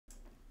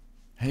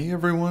Hey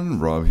everyone,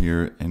 Rob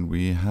here, and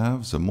we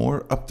have some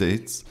more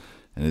updates.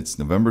 And it's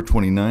November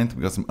 29th.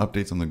 We got some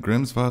updates on the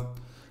Grímsvötn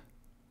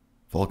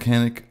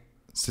volcanic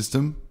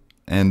system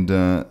and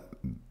the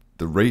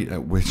rate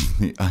at which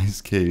the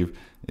ice cave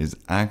is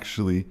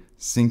actually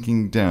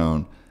sinking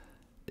down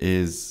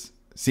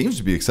seems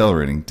to be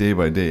accelerating day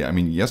by day. I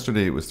mean,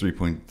 yesterday it was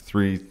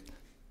 3.3.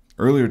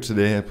 Earlier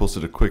today, I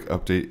posted a quick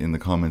update in the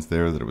comments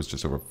there that it was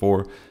just over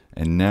 4,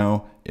 and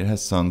now it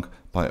has sunk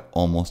by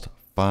almost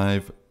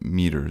 5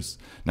 meters.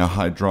 Now,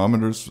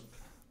 hydrometers,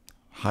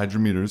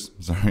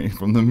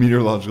 from the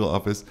meteorological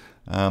office,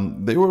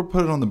 they were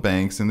put on the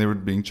banks and they were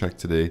being checked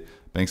today,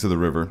 banks of the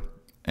river,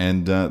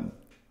 and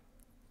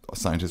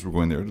scientists were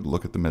going there to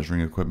look at the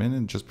measuring equipment.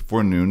 And just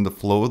before noon, the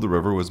flow of the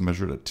river was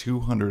measured at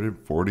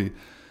 240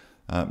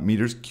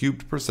 meters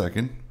cubed per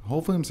second.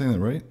 Hopefully, I'm saying that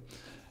right.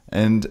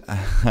 And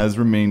has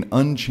remained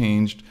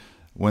unchanged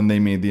when they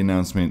made the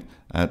announcement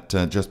at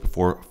just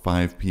before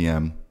 5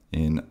 p.m.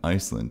 in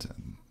Iceland.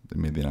 They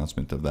made the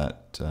announcement of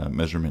that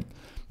measurement.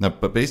 Now,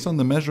 but based on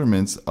the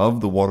measurements of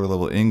the water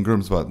level in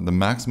Grímsvötn, the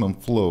maximum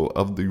flow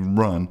of the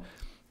run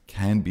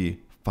can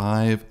be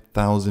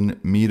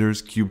 5,000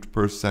 meters cubed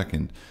per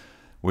second,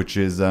 which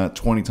is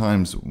 20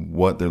 times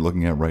what they're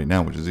looking at right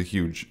now, which is a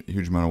huge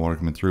amount of water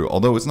coming through.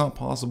 Although it's not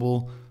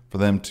possible for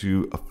them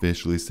to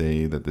officially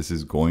say that this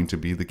is going to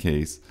be the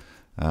case,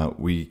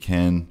 we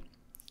can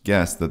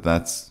guess that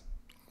that's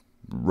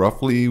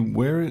roughly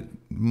where it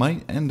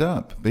might end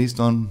up based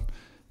on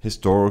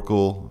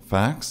historical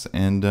facts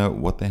and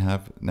what they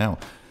have now.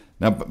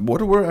 Now, what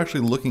we're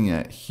actually looking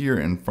at here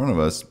in front of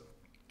us,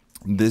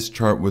 this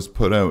chart was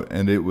put out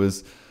and it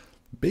was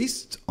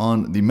based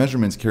on the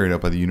measurements carried out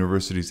by the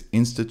university's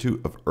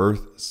Institute of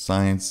Earth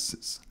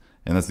Sciences,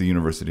 and that's the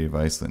University of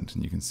Iceland,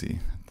 and you can see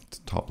at the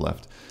top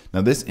left.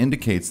 Now, this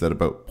indicates that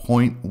about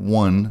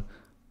 0.1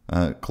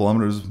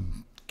 kilometers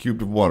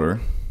cubed of water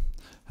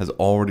has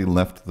already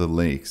left the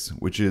lakes,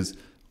 which is,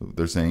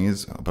 they're saying,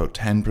 is about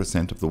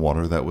 10% of the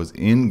water that was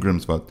in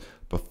Grímsvötn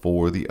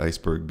before the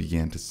iceberg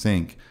began to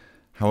sink.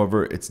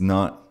 However, it's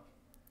not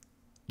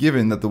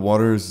given that the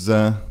water is,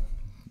 going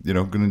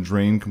to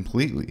drain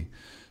completely.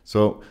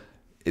 So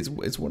it's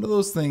one of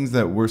those things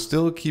that we're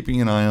still keeping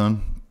an eye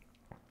on.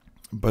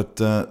 But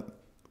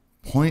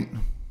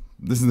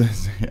this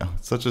is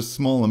such a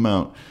small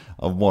amount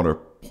of water,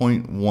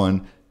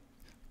 0.1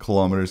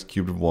 kilometers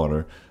cubed of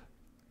water,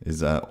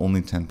 is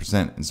only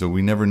 10%. And so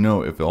we never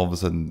know if all of a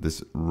sudden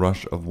this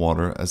rush of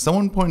water, as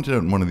someone pointed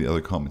out in one of the other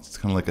comments, it's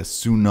kind of like a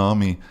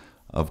tsunami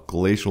of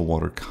glacial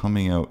water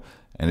coming out.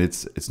 And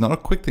it's not a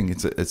quick thing.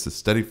 It's a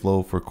steady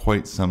flow for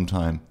quite some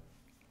time.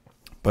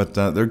 But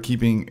they're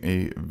keeping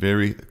a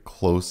very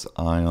close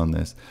eye on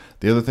this.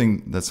 The other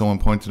thing that someone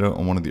pointed out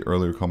on one of the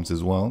earlier comments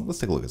as well, let's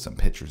take a look at some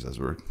pictures as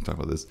we're talking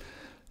about this,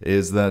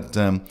 is that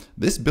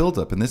this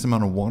buildup and this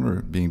amount of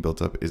water being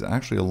built up is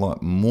actually a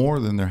lot more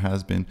than there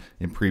has been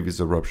in previous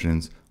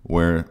eruptions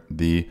where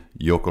the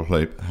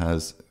Jökull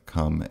has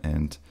come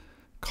and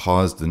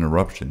caused an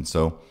eruption.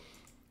 So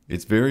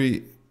it's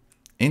very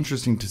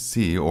interesting to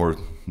see, or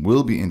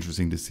will be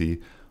interesting to see,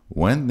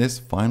 when this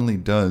finally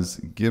does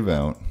give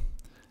out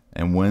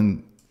and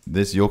when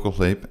this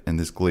Jökull and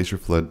this glacier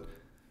flood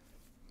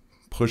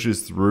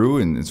pushes through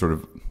and sort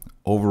of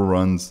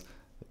overruns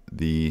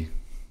the,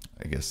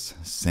 I guess,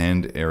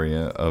 sand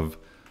area of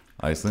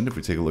Iceland. If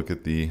we take a look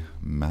at the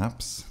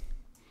maps,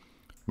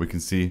 we can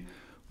see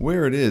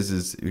where it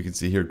is you can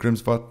see here,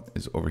 Grímsvötn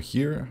is over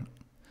here,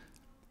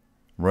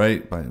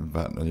 right by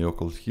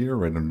Vatnajökull here,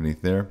 right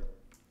underneath there.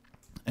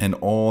 And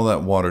all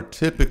that water,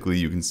 typically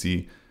you can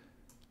see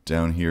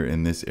down here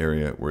in this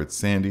area where it's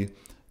sandy.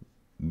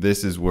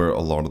 This is where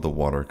a lot of the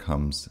water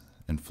comes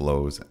and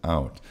flows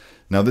out.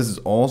 Now, this is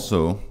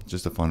also,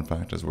 just a fun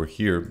fact as we're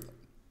here,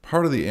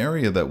 part of the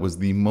area that was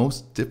the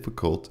most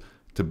difficult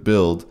to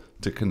build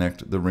to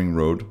connect the ring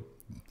road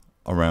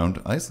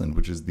around Iceland,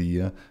 which is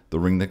the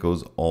ring that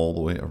goes all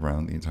the way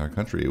around the entire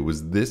country. It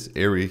was this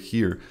area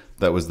here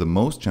that was the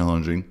most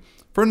challenging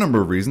for a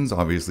number of reasons.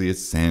 Obviously, it's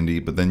sandy,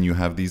 but then you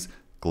have these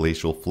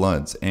glacial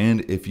floods.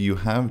 And if you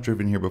have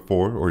driven here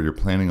before, or you're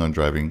planning on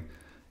driving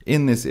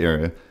in this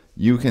area,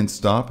 you can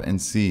stop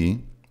and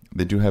see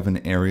they do have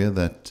an area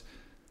that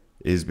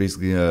is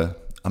basically a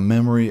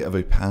memory of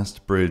a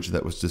past bridge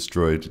that was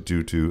destroyed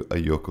due to a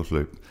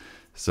Jökull.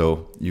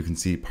 So you can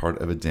see part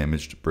of a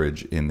damaged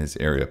bridge in this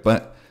area.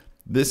 But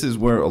this is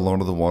where a lot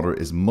of the water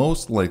is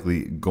most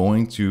likely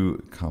going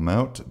to come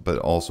out. But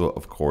also,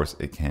 of course,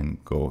 it can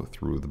go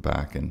through the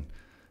back and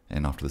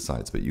off to the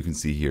sides. But you can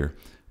see here,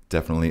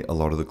 definitely a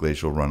lot of the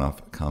glacial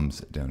runoff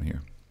comes down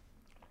here.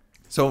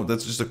 So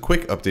that's just a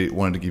quick update.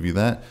 Wanted to give you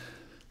that.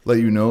 Let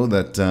you know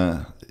that,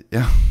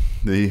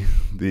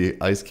 the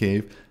ice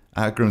cave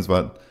at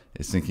Grímsvötn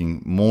is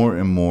sinking more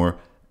and more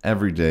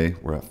every day.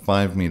 We're at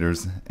 5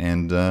 meters,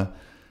 and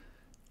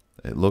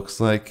it looks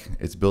like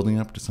it's building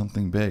up to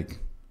something big.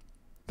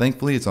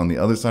 Thankfully, it's on the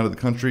other side of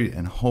the country,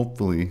 and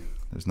hopefully,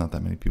 there's not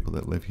that many people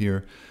that live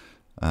here,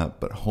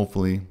 but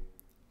hopefully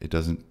it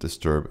doesn't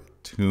disturb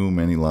too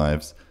many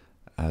lives,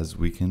 as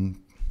we can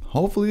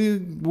hopefully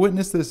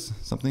witness this,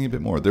 something a bit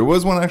more. There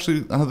was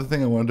another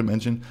thing I wanted to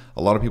mention.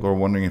 A lot of people are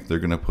wondering if they're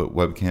going to put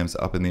webcams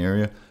up in the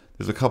area.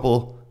 There's a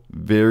couple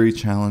very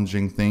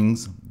challenging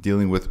things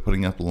dealing with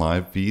putting up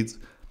live feeds.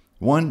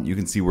 One, you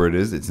can see where it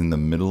is. It's in the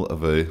middle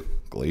of a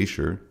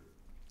glacier.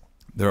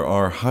 There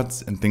are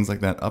huts and things like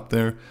that up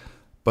there,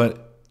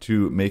 but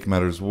to make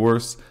matters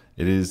worse,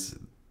 it is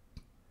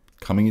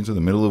coming into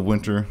the middle of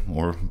winter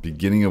or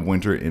beginning of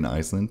winter in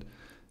Iceland.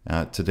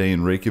 Today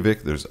in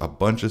Reykjavik, there's a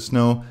bunch of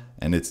snow,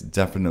 and it's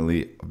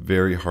definitely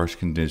very harsh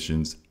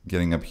conditions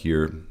getting up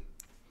here,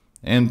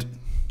 and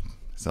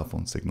cell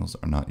phone signals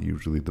are not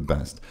usually the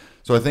best.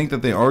 So I think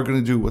that they are going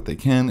to do what they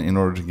can in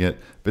order to get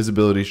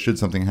visibility should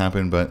something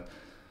happen, but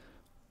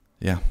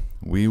yeah,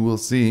 we will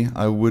see.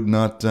 I would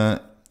not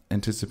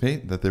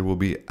anticipate that there will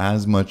be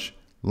as much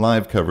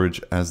live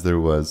coverage as there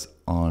was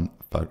on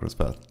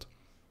Grímsvötn,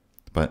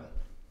 but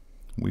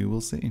we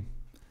will see.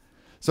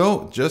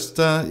 So just,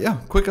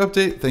 quick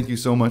update. Thank you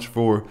so much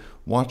for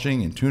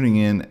watching and tuning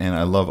in, and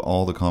I love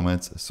all the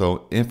comments.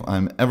 So if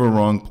I'm ever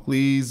wrong,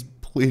 please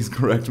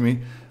correct me,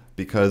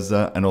 because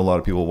I know a lot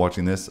of people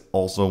watching this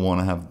also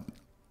want to have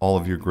all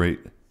of your great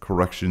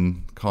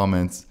correction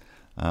comments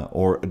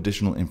or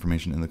additional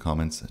information in the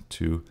comments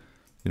to,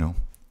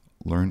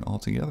 learn all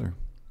together.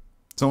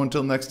 So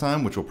until next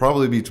time, which will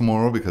probably be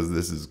tomorrow because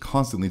this is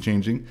constantly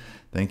changing,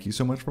 thank you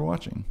so much for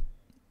watching.